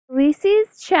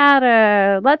Callise's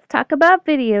Chatter. Let's talk about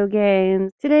video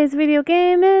games. Today's video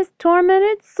game is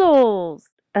Tormented Souls.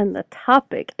 And the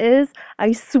topic is,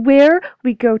 I swear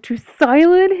we go to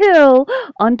Silent Hill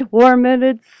on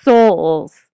Tormented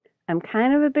Souls. I'm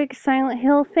kind of a big Silent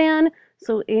Hill fan,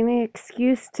 so any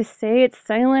excuse to say it's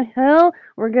Silent Hill,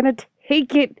 we're gonna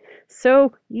take it.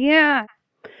 So, yeah.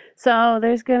 So,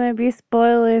 there's gonna be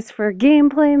spoilers for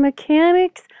gameplay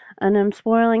mechanics, and I'm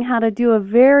spoiling how to do a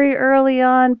very early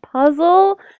on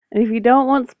puzzle. And if you don't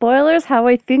want spoilers, how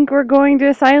I think we're going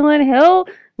to Silent Hill,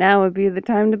 now would be the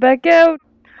time to back out.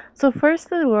 So first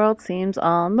the world seems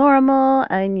all normal,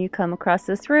 and you come across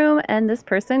this room, and this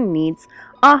person needs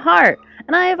a heart.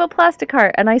 And I have a plastic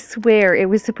heart, and I swear it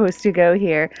was supposed to go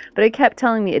here. But it kept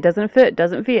telling me, it doesn't fit, it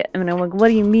doesn't fit. And I'm like, what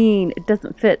do you mean it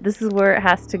doesn't fit? This is where it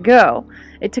has to go.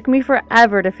 It took me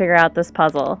forever to figure out this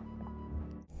puzzle.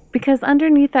 Because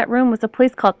underneath that room was a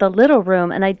place called the Little Room,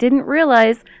 and I didn't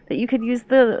realize that you could use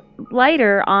the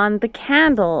lighter on the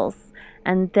candles.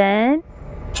 And then...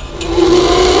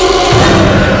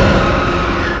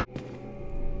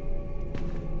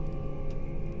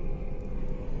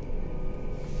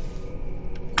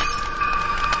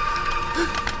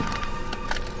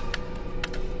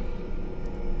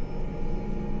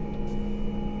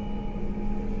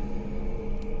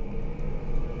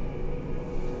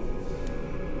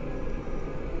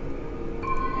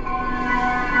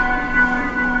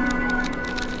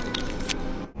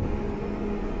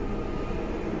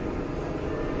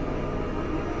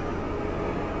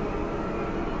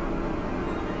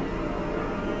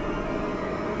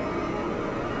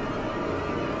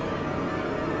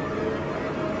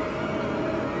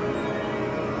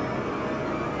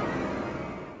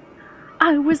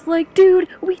 I was like, dude,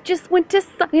 we just went to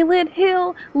Silent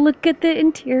Hill. Look at the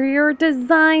interior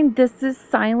design. This is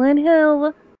Silent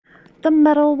Hill. The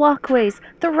metal walkways,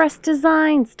 the rust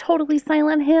designs, totally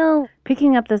Silent Hill.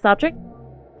 Picking up this object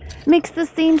makes the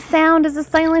same sound as a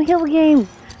Silent Hill game.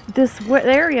 This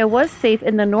area was safe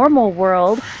in the normal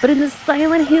world, but in the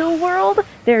Silent Hill world,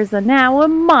 there's now a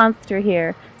monster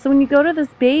here. So when you go to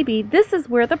this baby, this is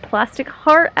where the plastic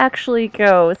heart actually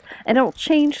goes, and it'll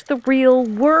change the real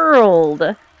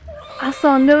world.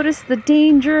 Also, notice the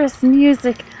dangerous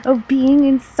music of being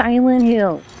in Silent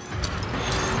Hill.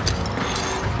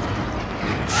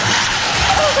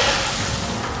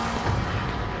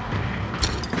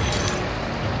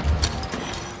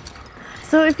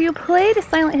 So if you played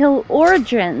Silent Hill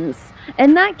Origins,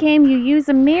 in that game you use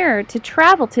a mirror to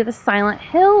travel to the Silent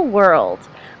Hill world.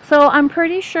 So I'm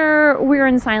pretty sure we're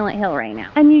in Silent Hill right now.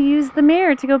 And you use the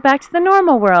mirror to go back to the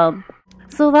normal world.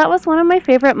 So that was one of my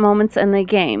favorite moments in the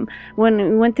game, when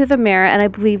we went through the mirror and I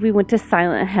believe we went to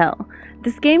Silent Hill.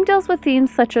 This game deals with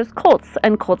themes such as cults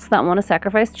and cults that want to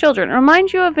sacrifice children.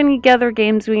 Remind you of any other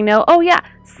games we know? Oh yeah,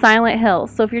 Silent Hill.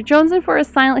 So if you're jonesing for a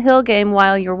Silent Hill game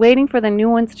while you're waiting for the new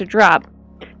ones to drop,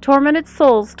 Tormented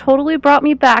Souls totally brought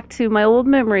me back to my old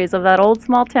memories of that old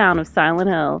small town of Silent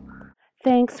Hill.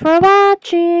 Thanks for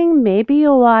watching. Maybe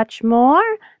you'll watch more.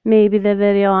 Maybe the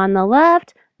video on the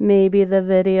left. Maybe the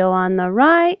video on the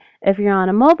right. If you're on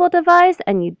a mobile device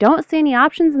and you don't see any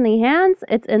options in the hands,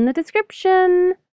 it's in the description.